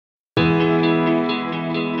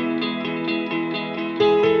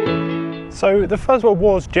So the First World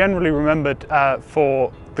War is generally remembered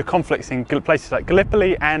for the conflicts in places like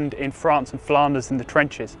Gallipoli and in France and Flanders in the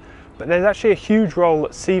trenches. But there's actually a huge role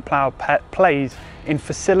that sea power plays in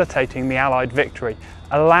facilitating the Allied victory,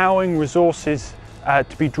 allowing resources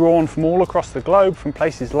to be drawn from all across the globe, from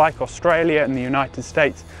places like Australia and the United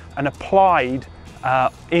States, and applied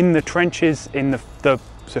in the trenches in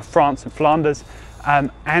France and Flanders,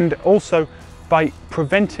 and also by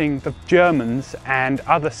preventing the Germans and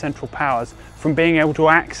other Central Powers from being able to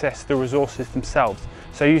access the resources themselves.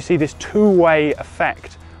 So you see this two-way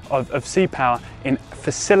effect of sea power in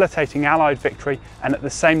facilitating Allied victory and at the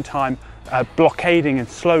same time blockading and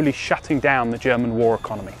slowly shutting down the German war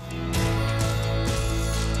economy.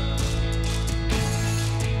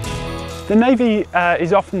 The Navy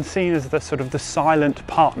is often seen as the sort of the silent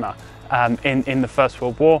partner in the First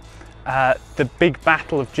World War. The big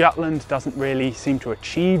Battle of Jutland doesn't really seem to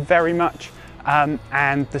achieve very much,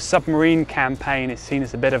 and the submarine campaign is seen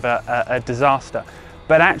as a bit of a disaster.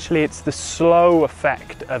 But actually it's the slow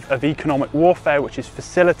effect of economic warfare which is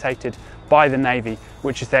facilitated by the Navy,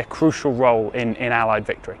 which is their crucial role in Allied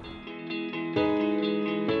victory.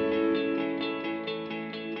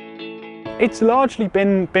 It's largely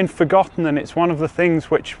been forgotten, and it's one of the things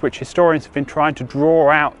which historians have been trying to draw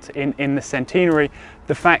out in the centenary,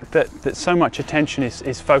 the fact that so much attention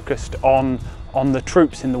is focused on the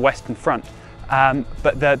troops in the Western Front.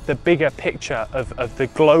 But the bigger picture of the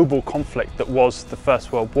global conflict that was the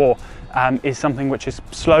First World War is something which has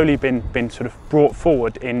slowly been sort of brought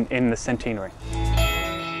forward in the centenary.